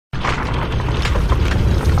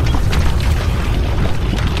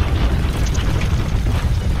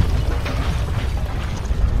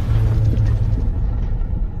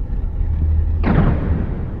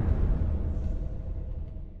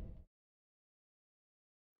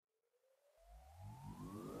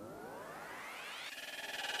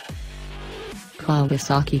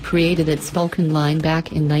Kawasaki created its Vulcan line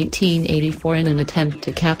back in 1984 in an attempt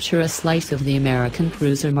to capture a slice of the American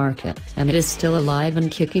cruiser market, and it is still alive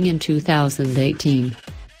and kicking in 2018.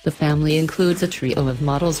 The family includes a trio of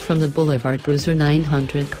models from the Boulevard Bruiser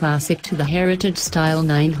 900 Classic to the Heritage-style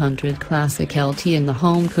 900 Classic LT and the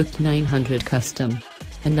home-cooked 900 Custom.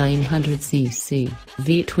 A 900cc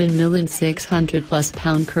V-twin mill and 600+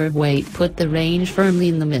 pound curb weight put the range firmly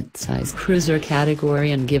in the mid-size cruiser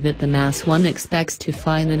category and give it the mass one expects to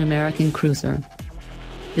find in American cruiser.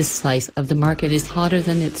 This slice of the market is hotter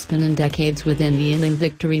than it's been in decades, with Indian and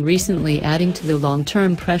Victory recently adding to the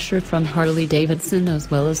long-term pressure from Harley-Davidson as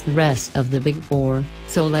well as the rest of the Big Four.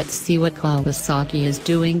 So let's see what Kawasaki is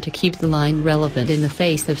doing to keep the line relevant in the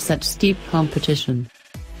face of such steep competition.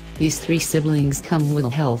 These three siblings come with a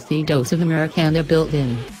healthy dose of Americana built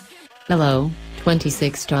in. Hello.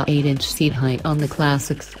 26.8-inch seat height on the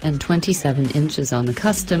Classics and 27 inches on the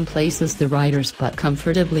Custom places the rider's butt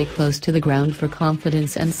comfortably close to the ground for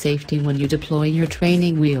confidence and safety when you deploy your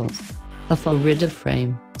training wheels. A faux rigid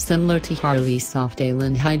frame, similar to Harley's soft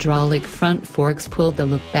A-line hydraulic front forks, pulled the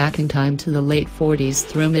look back in time to the late 40s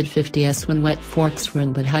through mid-50s when wet forks were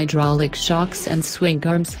in, but hydraulic shocks and swing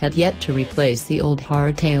arms had yet to replace the old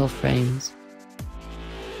hardtail frames.